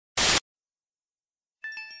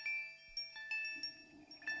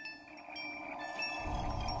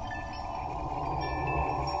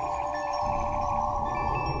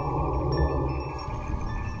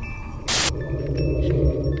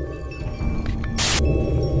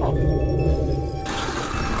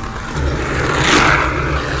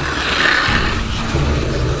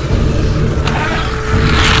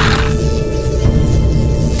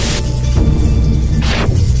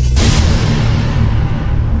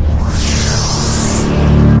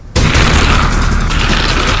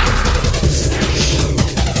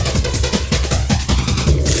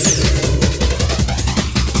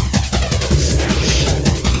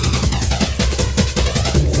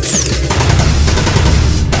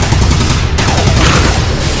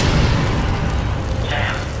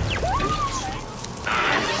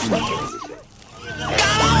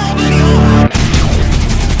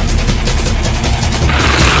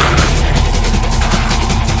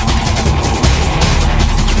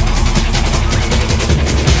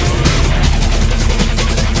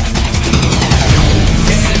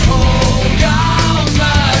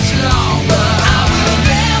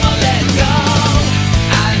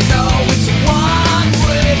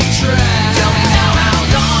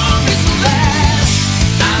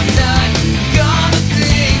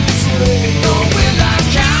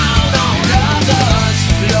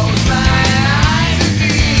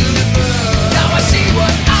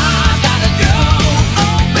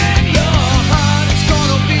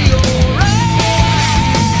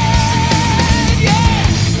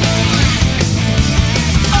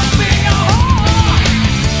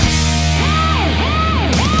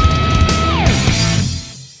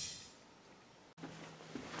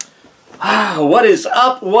What is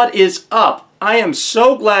up? What is up? I am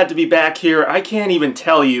so glad to be back here. I can't even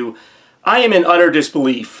tell you. I am in utter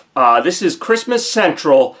disbelief. This is Christmas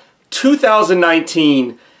Central 2019.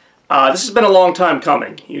 This has been a long time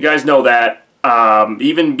coming. You guys know that.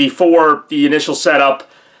 Even before the initial setup,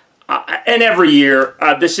 and every year,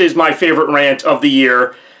 this is my favorite rant of the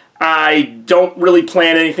year. I don't really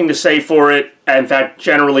plan anything to say for it. In fact,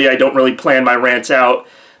 generally, I don't really plan my rants out.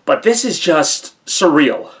 But this is just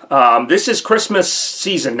surreal. This is Christmas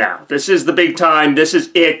season now. This is the big time. This is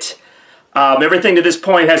it. Everything to this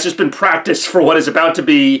point has just been practiced for what is about to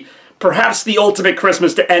be perhaps the ultimate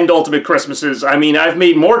Christmas to end ultimate Christmases. I mean, I've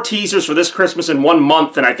made more teasers for this Christmas in 1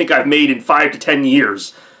 month than I think I've made in 5 to 10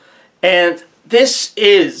 years. And this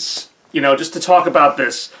is, just to talk about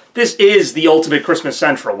this is the ultimate Christmas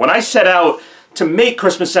Central. When I set out to make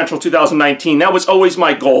Christmas Central 2019, that was always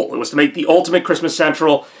my goal. It was to make the ultimate Christmas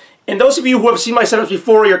Central. And those of you who have seen my setups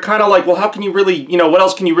before, you're kind of like, well, how can you really, what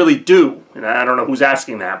else can you really do? And I don't know who's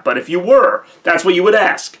asking that, but if you were, that's what you would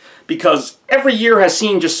ask. Because every year has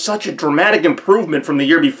seen just such a dramatic improvement from the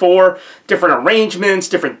year before. Different arrangements,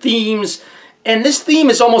 different themes. And this theme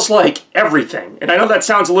is almost like everything. And I know that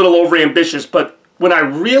sounds a little overambitious, but when I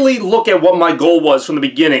really look at what my goal was from the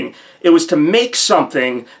beginning, it was to make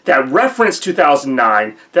something that referenced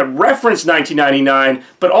 2009, that referenced 1999,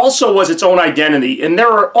 but also was its own identity. And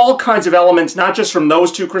there are all kinds of elements, not just from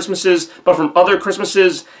those two Christmases, but from other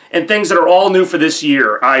Christmases, and things that are all new for this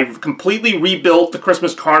year. I've completely rebuilt the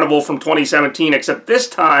Christmas Carnival from 2017, except this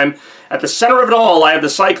time, at the center of it all, I have the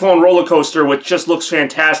Cyclone roller coaster, which just looks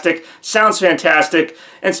fantastic, sounds fantastic.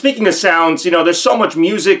 And speaking of sounds, there's so much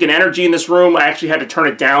music and energy in this room, I actually had to turn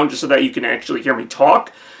it down just so that you can actually hear me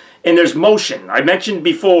talk. And there's motion. I mentioned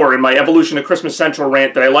before in my Evolution of Christmas Central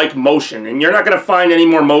rant that I like motion, and you're not going to find any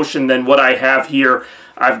more motion than what I have here.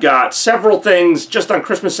 I've got several things just on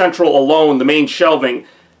Christmas Central alone, the main shelving,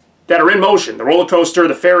 that are in motion. The roller coaster,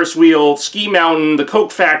 the Ferris wheel, Ski Mountain, the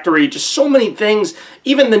Coke Factory, just so many things.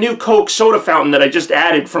 Even the new Coke soda fountain that I just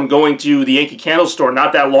added from going to the Yankee Candle store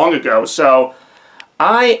not that long ago. So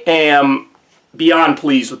I am beyond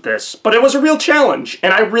pleased with this, but it was a real challenge,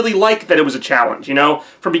 and I really like that it was a challenge,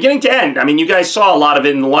 from beginning to end. I mean, you guys saw a lot of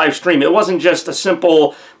it in the live stream. It wasn't just a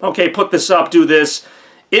simple, okay, put this up, do this.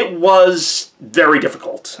 It was very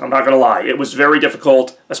difficult, I'm not going to lie. It was very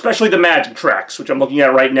difficult, especially the magic tracks, which I'm looking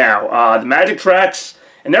at right now. The magic tracks,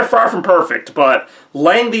 and they're far from perfect, but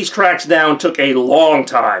laying these tracks down took a long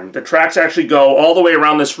time. The tracks actually go all the way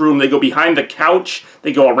around this room. They go behind the couch,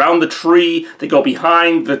 they go around the tree, they go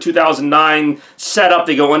behind the 2009 setup,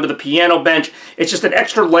 they go under the piano bench. It's just an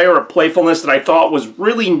extra layer of playfulness that I thought was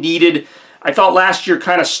really needed. I thought last year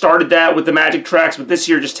kind of started that with the magic tracks, but this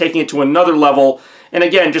year just taking it to another level. And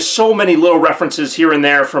again, just so many little references here and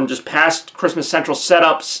there from just past Christmas Central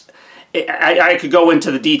setups. I could go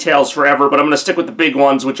into the details forever, but I'm going to stick with the big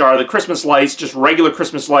ones, which are the Christmas lights, just regular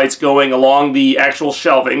Christmas lights going along the actual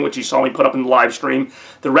shelving, which you saw me put up in the live stream.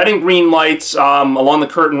 The red and green lights along the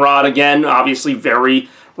curtain rod, again, obviously very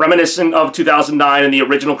reminiscent of 2009 and the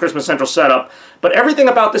original Christmas Central setup. But everything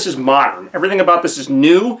about this is modern. Everything about this is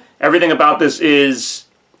new. Everything about this is...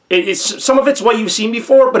 some of it's what you've seen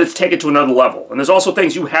before, but it's taken to another level. And there's also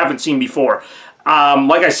things you haven't seen before.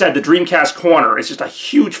 Like I said, the Dreamcast Corner is just a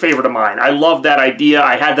huge favorite of mine. I love that idea.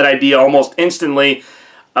 I had that idea almost instantly.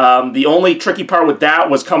 The only tricky part with that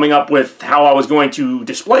was coming up with how I was going to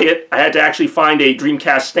display it. I had to actually find a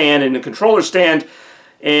Dreamcast stand and a controller stand,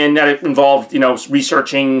 and that involved,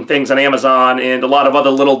 researching things on Amazon and a lot of other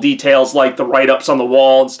little details like the write-ups on the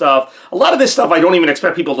wall and stuff. A lot of this stuff I don't even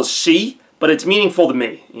expect people to see, but it's meaningful to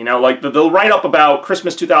me, like the write-up about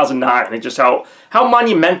Christmas 2009 and just how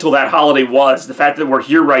monumental that holiday was. The fact that we're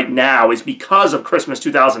here right now is because of Christmas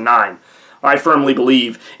 2009, I firmly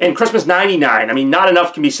believe. And Christmas 99, I mean, not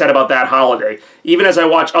enough can be said about that holiday. Even as I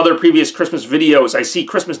watch other previous Christmas videos, I see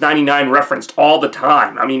Christmas 99 referenced all the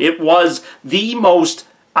time. I mean, it was the most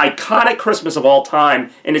iconic Christmas of all time,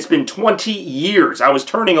 and it's been 20 years. I was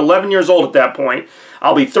turning 11 years old at that point.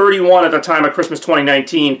 I'll be 31 at the time of Christmas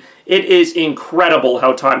 2019. It is incredible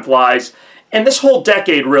how time flies. And this whole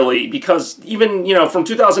decade, really, because even, from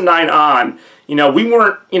 2009 on, we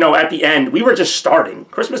weren't, at the end. We were just starting.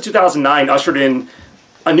 Christmas 2009 ushered in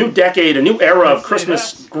a new decade, a new era of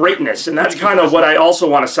Christmas greatness. And that's kind of what I also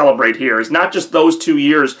want to celebrate here, is not just those 2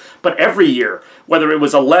 years, but every year, whether it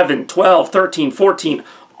was 11, 12, 13, 14,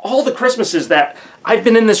 all the Christmases that I've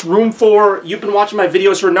been in this room for. You've been watching my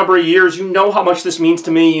videos for a number of years. You know how much this means to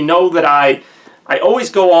me. You know that I always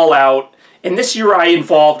go all out. And this year I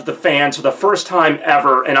involved the fans for the first time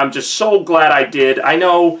ever, and I'm just so glad I did. I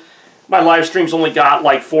know my live streams only got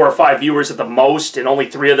like 4 or 5 viewers at the most, and only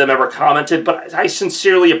 3 of them ever commented, but I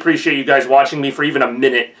sincerely appreciate you guys watching me for even a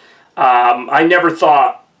minute. I never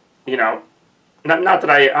thought, you know, not that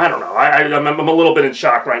I don't know, I'm a little bit in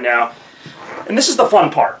shock right now. And this is the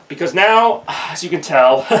fun part, because now, as you can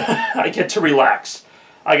tell, I get to relax.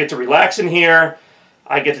 I get to relax in here.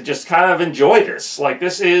 I get to just kind of enjoy this. Like,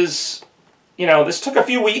 this is, you know, this took a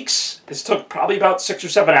few weeks. This took probably about 6 or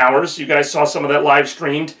 7 hours. You guys saw some of that live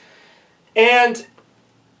streamed. And,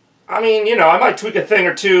 I mean, you know, I might tweak a thing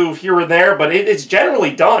or two here and there, but it's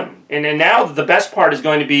generally done. And now the best part is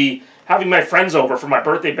going to be having my friends over for my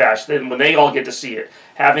birthday bash, then when they all get to see it.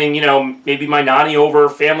 Having, you know, maybe my nanny over,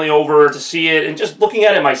 family over to see it, and just looking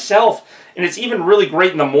at it myself. And it's even really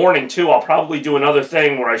great in the morning, too. I'll probably do another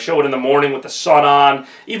thing where I show it in the morning with the sun on.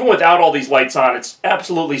 Even without all these lights on, it's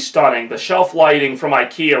absolutely stunning. The shelf lighting from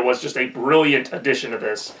IKEA was just a brilliant addition to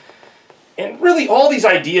this. And really, all these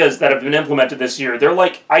ideas that have been implemented this year, they're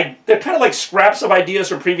kind of like scraps of ideas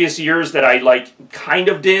from previous years that I kind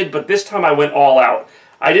of did, but this time I went all out.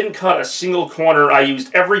 I didn't cut a single corner. I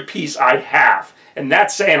used every piece I have, and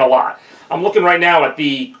that's saying a lot. I'm looking right now at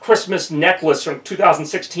the Christmas necklace from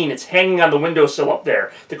 2016. It's hanging on the windowsill up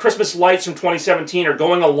there. The Christmas lights from 2017 are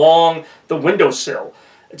going along the windowsill.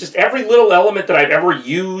 Just every little element that I've ever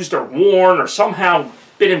used or worn or somehow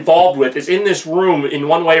been involved with is in this room in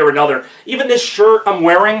one way or another. Even this shirt I'm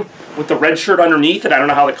wearing with the red shirt underneath, and I don't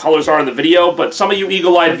know how the colors are in the video, but some of you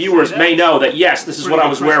eagle-eyed viewers may know that, yes, this is what I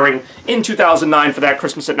was wearing in 2009 for that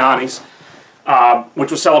Christmas at Nani's,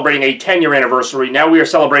 which was celebrating a 10-year anniversary. Now we are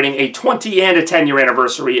celebrating a 20 and a 10-year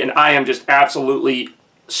anniversary, and I am just absolutely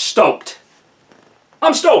stoked.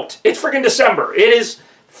 I'm stoked. It's freaking December. It is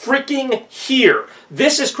freaking here.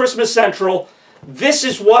 This is Christmas Central. This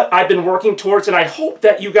is what I've been working towards, and I hope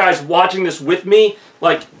that you guys watching this with me,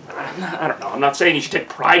 like, I don't know, I'm not saying you should take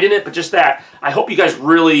pride in it, but just that, I hope you guys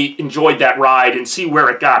really enjoyed that ride and see where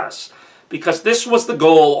it got us. Because this was the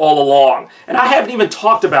goal all along. And I haven't even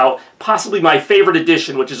talked about possibly my favorite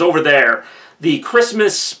edition, which is over there, the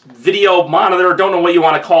Christmas video monitor, don't know what you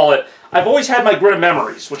want to call it. I've always had my Grid of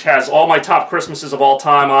Memories, which has all my top Christmases of all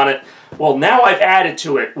time on it. Well, now I've added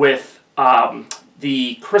to it with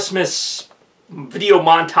the Christmas video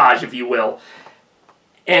montage, if you will,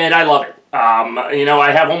 and I love it. You know,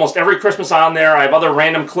 I have almost every Christmas on there. I have other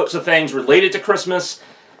random clips of things related to Christmas,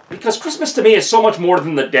 because Christmas to me is so much more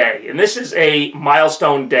than the day, and this is a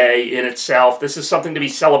milestone day in itself. This is something to be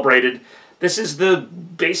celebrated. This is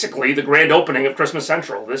basically the grand opening of Christmas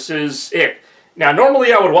Central. This is it. Now,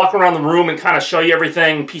 normally I would walk around the room and kind of show you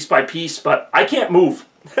everything piece by piece, but I can't move.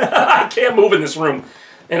 I can't move in this room.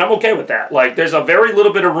 And I'm okay with that. Like, there's a very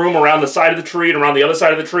little bit of room around the side of the tree and around the other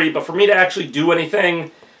side of the tree, but for me to actually do anything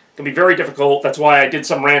can be very difficult. That's why I did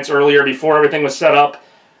some rants earlier before everything was set up.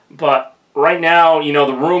 But right now, you know,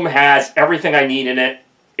 the room has everything I need in it.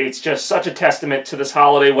 It's just such a testament to this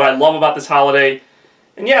holiday, what I love about this holiday.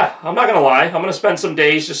 And yeah, I'm not going to lie. I'm going to spend some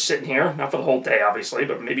days just sitting here. Not for the whole day, obviously,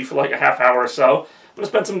 but maybe for like a half hour or so. I'm going to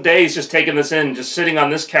spend some days just taking this in, just sitting on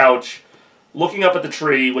this couch, looking up at the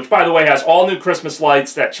tree, which, by the way, has all new Christmas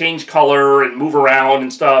lights that change color and move around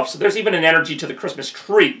and stuff. So there's even an energy to the Christmas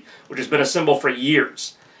tree, which has been a symbol for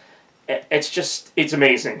years. It's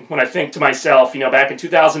amazing when I think to myself, you know, back in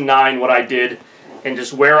 2009, what I did, and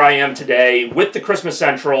just where I am today with the Christmas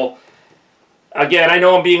Central. Again, I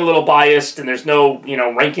know I'm being a little biased, and there's no, you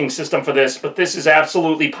know, ranking system for this, but this is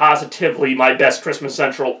absolutely, positively my best Christmas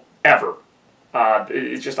Central ever.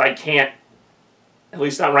 It's just, I can't, at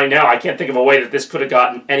least not right now, I can't think of a way that this could have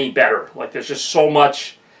gotten any better. Like, there's just so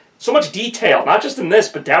much detail, not just in this,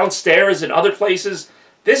 but downstairs and other places.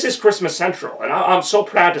 This is Christmas Central, and I'm so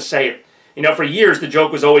proud to say it. You know, for years, the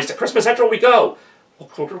joke was always, to Christmas Central we go. Well,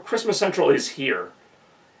 Christmas Central is here.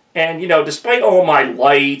 And, you know, despite all my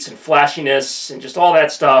lights and flashiness and just all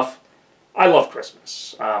that stuff, I love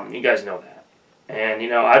Christmas. You guys know that. And, you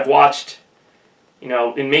know, I've watched, you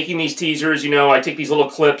know, in making these teasers, you know, I take these little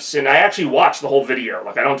clips and I actually watch the whole video.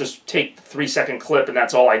 Like, I don't just take the 3-second clip and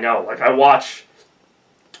that's all I know. Like, I watch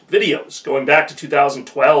videos going back to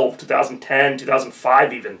 2012, 2010,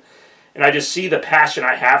 2005 even. And I just see the passion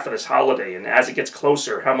I have for this holiday. And as it gets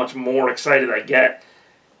closer, how much more excited I get.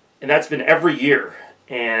 And that's been every year.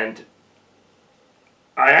 And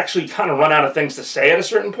I actually kind of run out of things to say at a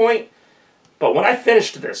certain point. But when I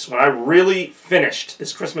finished this, when I really finished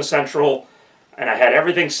this Christmas Central, and I had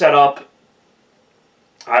everything set up,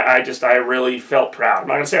 I really felt proud. I'm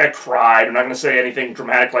not going to say I cried. I'm not going to say anything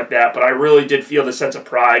dramatic like that, but I really did feel the sense of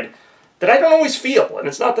pride that I don't always feel. And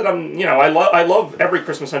it's not that I'm, you know, I love every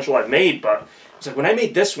Christmas Central I've made, but it's like when I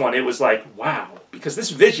made this one, it was like, wow. Because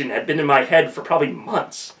this vision had been in my head for probably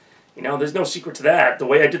months. You know, there's no secret to that. The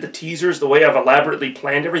way I did the teasers, the way I've elaborately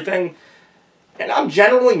planned everything. And I'm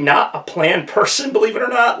generally not a planned person, believe it or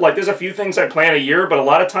not. Like, there's a few things I plan a year, but a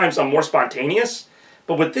lot of times I'm more spontaneous.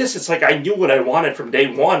 But with this, it's like I knew what I wanted from day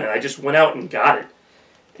one, and I just went out and got it.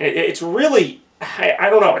 It's really, I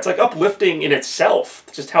don't know, it's like uplifting in itself,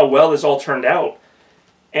 just how well this all turned out.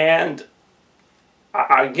 And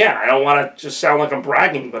again, I don't want to just sound like I'm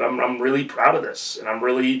bragging, but I'm really proud of this. And I'm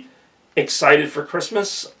really excited for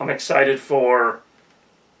Christmas. I'm excited for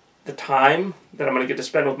the time that I'm going to get to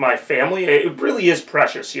spend with my family. It really is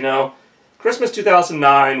precious, you know. Christmas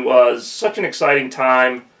 2009 was such an exciting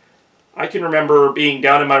time. I can remember being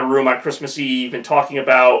down in my room on Christmas Eve and talking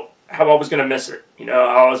about how I was going to miss it. You know,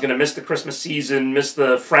 how I was going to miss the Christmas season, miss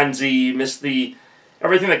the frenzy, miss the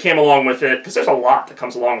everything that came along with it. Because there's a lot that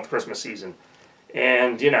comes along with Christmas season.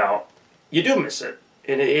 And, you know, you do miss it.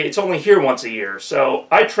 And it's only here once a year. So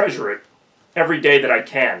I treasure it every day that I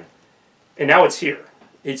can. And now it's here.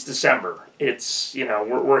 It's December. It's, you know,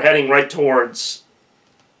 we're heading right towards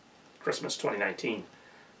Christmas 2019.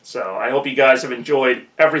 So I hope you guys have enjoyed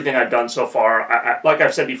everything I've done so far. Like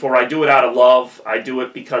I've said before, I do it out of love. I do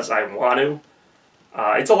it because I want to.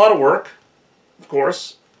 It's a lot of work, of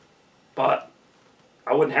course, but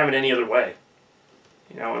I wouldn't have it any other way.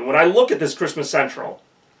 You know, and when I look at this Christmas Central,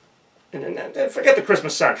 and forget the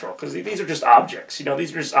Christmas Central, because these are just objects. You know,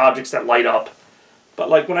 these are just objects that light up. But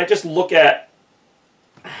like when I just look at,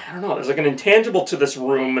 I don't know, there's like an intangible to this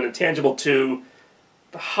room, an intangible to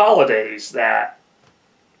the holidays that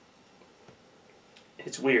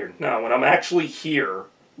it's weird. No, when I'm actually here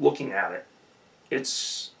looking at it,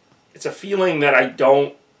 it's a feeling that I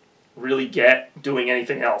don't really get doing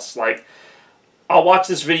anything else. Like, I'll watch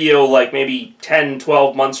this video like maybe 10,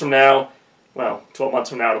 12 months from now. Well, 12 months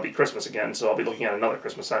from now it'll be Christmas again, so I'll be looking at another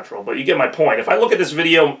Christmas Central. But you get my point. If I look at this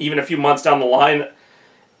video even a few months down the line,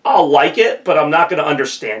 I'll like it, but I'm not going to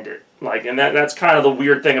understand it. Like, and that's kind of the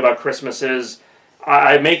weird thing about Christmas is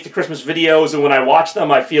I make the Christmas videos, and when I watch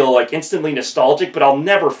them, I feel like instantly nostalgic, but I'll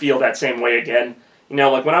never feel that same way again. You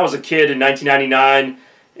know, like when I was a kid in 1999,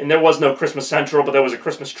 and there was no Christmas Central, but there was a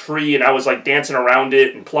Christmas tree, and I was like dancing around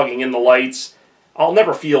it and plugging in the lights. I'll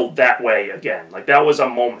never feel that way again. Like, that was a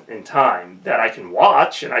moment in time that I can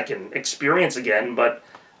watch and I can experience again, but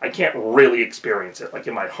I can't really experience it, like,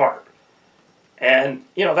 in my heart. And,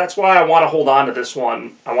 you know, that's why I want to hold on to this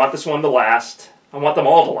one. I want this one to last. I want them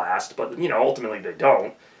all to last, but, you know, ultimately they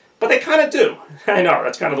don't. But they kind of do. I know,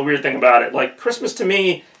 that's kind of the weird thing about it. Like, Christmas to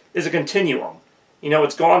me is a continuum. You know,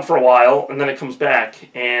 it's gone for a while, and then it comes back.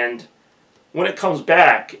 And when it comes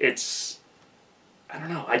back, it's, I don't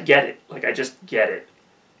know, I get it. Like, I just get it.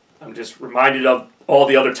 I'm just reminded of all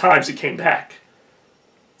the other times it came back.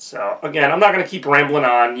 So, again, I'm not going to keep rambling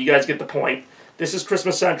on. You guys get the point. This is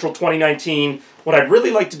Christmas Central 2019. What I'd really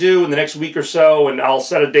like to do in the next week or so, and I'll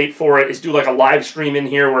set a date for it, is do like a live stream in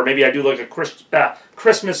here where maybe I do like a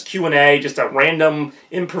Christmas Q&A, just a random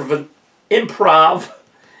improv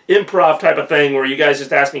type of thing where you guys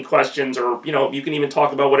just ask me questions, or, you know, you can even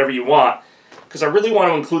talk about whatever you want. Because I really want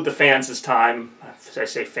to include the fans this time. As I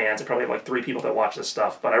say fans, I probably have like 3 people that watch this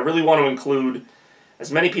stuff, but I really want to include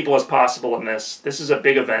as many people as possible in this. This is a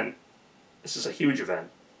big event. This is a huge event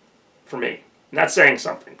for me. I'm not saying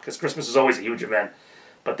something, because Christmas is always a huge event,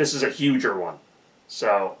 but this is a huger one.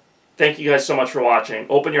 So, thank you guys so much for watching.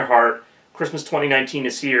 Open your heart. Christmas 2019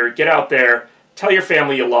 is here. Get out there. Tell your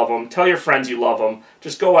family you love them. Tell your friends you love them.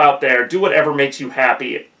 Just go out there. Do whatever makes you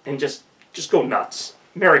happy, and just go nuts.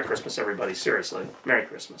 Merry Christmas, everybody. Seriously. Merry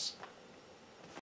Christmas.